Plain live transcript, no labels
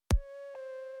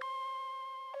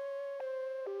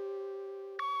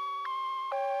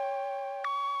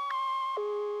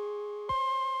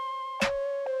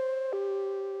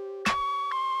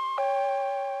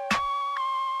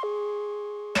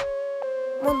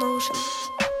Prod.Moonocean.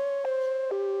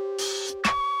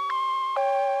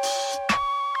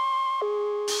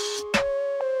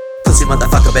 Pussy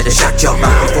motherfucker, better shut your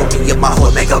mouth before me and my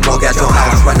whole make a mortgage your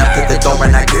house. Run up to the door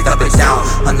and I kick up and down.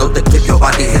 Unload the clip, your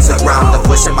body hits the ground. The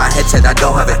voice in my head said I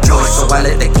don't have a choice, so I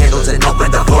lit the candles and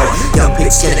open the door. Young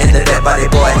pigskin in the dead body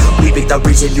boy. We be the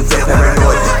reason you feel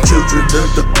paranoid. Children learn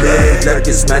to play like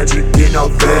it's magic in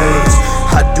our veins.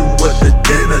 I do what the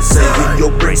demons say. In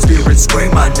your brain, spirit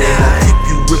scream my name. I'll keep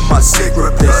you in my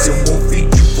sacred place and won't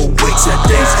feed you for weeks and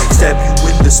days. Stab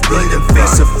you in the spleen and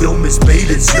face. A film is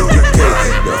made, it's your decay.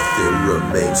 Nothing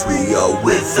remains, we all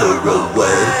wither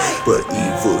away, but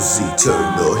evil's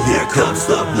eternal, here comes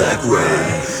the black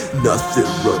rain. Nothing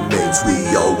remains, we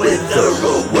all wither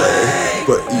away,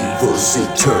 but evil's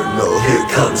eternal, here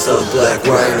comes the black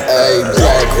rain. Ay,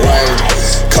 black rain,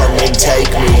 come and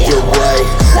take me away.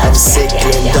 I'm sick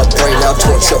in the brain, I'll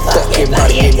torch your fucking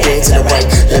body and dance in the rain.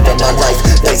 Living my life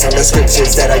based on the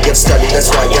scriptures that I have studied.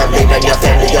 That's why I'm leaving your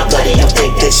family up bloody. You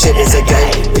think this shit is a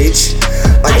game, bitch?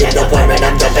 I did no worm and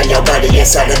I'm dumping your body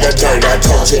inside of the dirt. I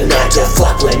told you not to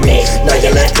fuck with me, now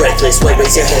you're left breathless. Wait,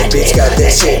 raise your hand, bitch, got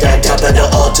that shit on top of the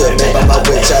altar. Remember my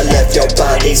witch, I left your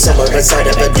body somewhere inside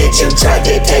of a ditch. You tried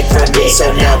to take from me, so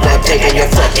now I'm taking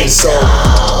your fucking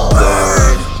soul.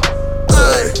 Burn.